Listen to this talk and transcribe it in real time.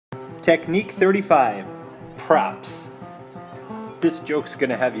Technique 35, props. This joke's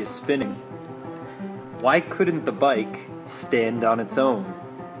gonna have you spinning. Why couldn't the bike stand on its own?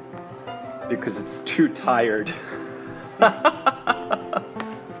 Because it's too tired.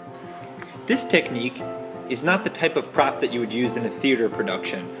 This technique is not the type of prop that you would use in a theater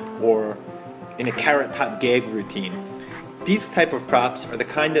production or in a Carrot Top gag routine. These type of props are the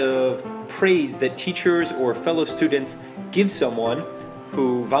kind of praise that teachers or fellow students give someone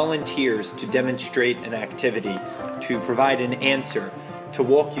who volunteers to demonstrate an activity, to provide an answer, to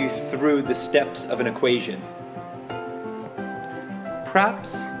walk you through the steps of an equation.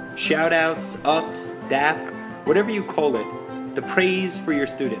 Props, shout-outs, ups, dap, whatever you call it, the praise for your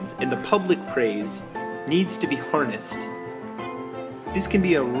students and the public praise needs to be harnessed. This can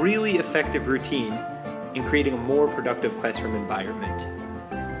be a really effective routine in creating a more productive classroom environment.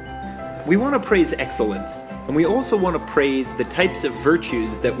 We want to praise excellence, and we also want to praise the types of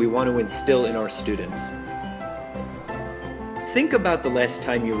virtues that we want to instill in our students. Think about the last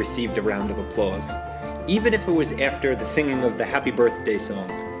time you received a round of applause, even if it was after the singing of the happy birthday song.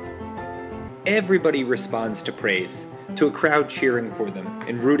 Everybody responds to praise, to a crowd cheering for them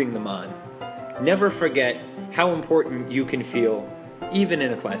and rooting them on. Never forget how important you can feel, even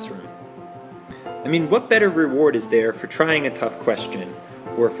in a classroom. I mean, what better reward is there for trying a tough question,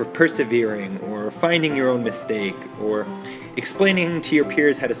 or for persevering, or finding your own mistake, or explaining to your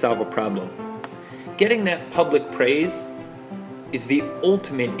peers how to solve a problem? Getting that public praise is the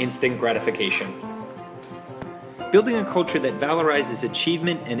ultimate instant gratification. Building a culture that valorizes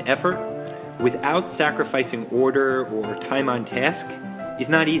achievement and effort without sacrificing order or time on task is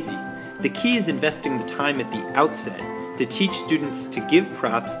not easy. The key is investing the time at the outset to teach students to give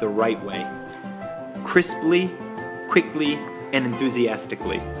props the right way, crisply, quickly, and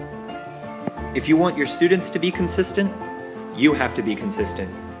enthusiastically. If you want your students to be consistent, you have to be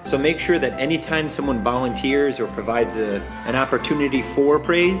consistent. So make sure that anytime someone volunteers or provides an opportunity for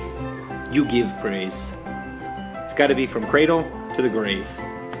praise, you give praise. It's got to be from cradle to the grave.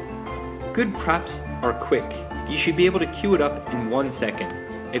 Good props are quick. You should be able to cue it up in 1 second.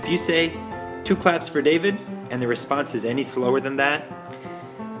 If you say, 2 claps for David, and the response is any slower than that,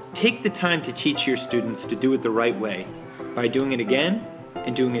 take the time to teach your students to do it the right way by doing it again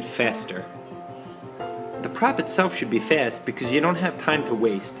and doing it faster. The prop itself should be fast because you don't have time to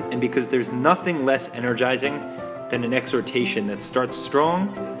waste and because there's nothing less energizing than an exhortation that starts strong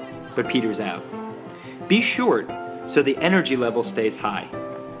but peters out. Be short so the energy level stays high.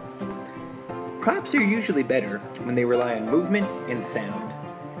 Props are usually better when they rely on movement and sound,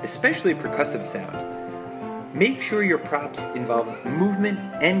 especially percussive sound. Make sure your props involve movement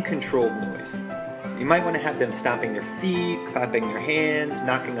and controlled noise. You might want to have them stomping their feet, clapping their hands,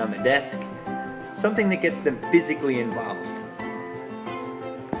 knocking on the desk, something that gets them physically involved.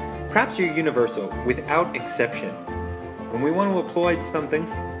 Props are universal, without exception. When we want to applaud something,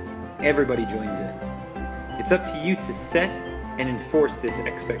 everybody joins in. It's up to you to set and enforce this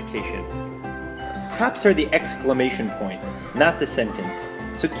expectation. Props are the exclamation point, not the sentence,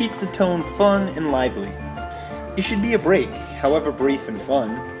 so keep the tone fun and lively. It should be a break, however brief and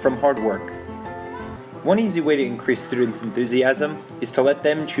fun, from hard work. One easy way to increase students' enthusiasm is to let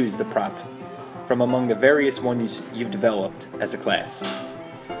them choose the prop from among the various ones you've developed as a class.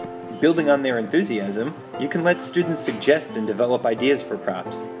 Building on their enthusiasm, you can let students suggest and develop ideas for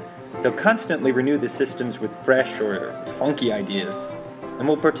props. They'll constantly renew the systems with fresh or funky ideas, and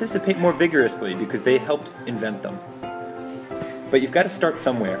will participate more vigorously because they helped invent them. But you've got to start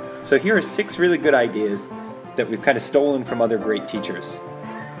somewhere, so here are 6 really good ideas that we've kind of stolen from other great teachers.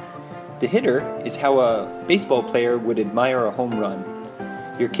 The hitter is how a baseball player would admire a home run.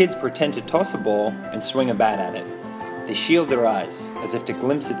 Your kids pretend to toss a ball and swing a bat at it. They shield their eyes as if to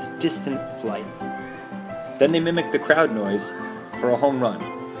glimpse its distant flight. Then they mimic the crowd noise for a home run,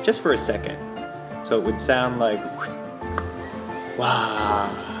 just for a second. So it would sound like wow.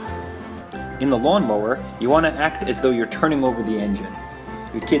 In the lawnmower, you want to act as though you're turning over the engine.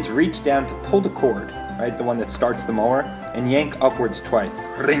 Your kids reach down to pull the cord, right, the one that starts the mower, and yank upwards twice.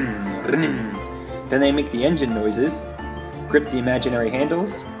 Ring, ring. Then they make the engine noises, grip the imaginary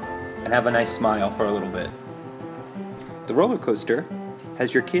handles, and have a nice smile for a little bit. The roller coaster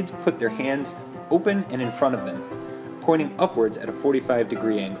has your kids put their hands open and in front of them, pointing upwards at a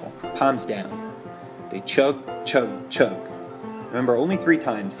 45-degree angle, palms down. They chug, chug, chug. Remember, only 3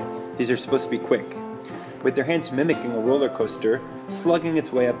 times. These are supposed to be quick, with their hands mimicking a roller coaster slugging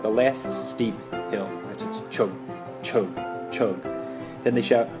its way up the last steep hill. That's what's chug, chug, chug. Then they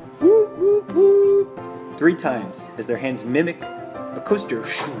shout, woo, woo, woo, 3 times as their hands mimic a coaster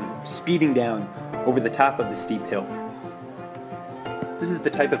speeding down over the top of the steep hill. This is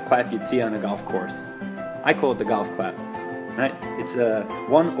the type of clap you'd see on a golf course. I call it the golf clap. Right? It's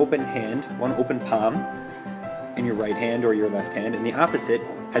one open hand, one open palm in your right hand or your left hand, and the opposite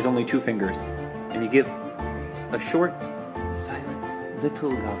has only 2 fingers. And you give a short, silent,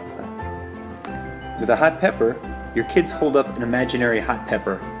 little golf clap. With a hot pepper, your kids hold up an imaginary hot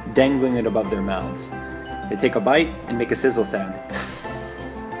pepper, dangling it above their mouths. They take a bite and make a sizzle sound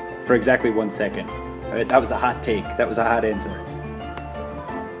for exactly 1 second. Right? That was a hot take. That was a hot answer.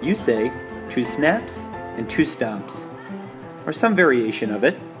 You say 2 snaps and 2 stomps, or some variation of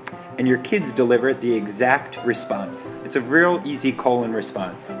it, and your kids deliver the exact response. It's a real easy call and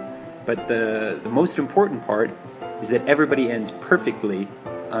response. But the most important part is that everybody ends perfectly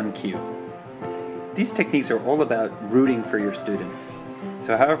on cue. These techniques are all about rooting for your students.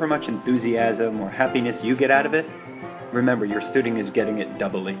 So however much enthusiasm or happiness you get out of it, remember your student is getting it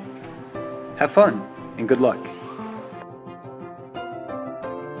doubly. Have fun and good luck.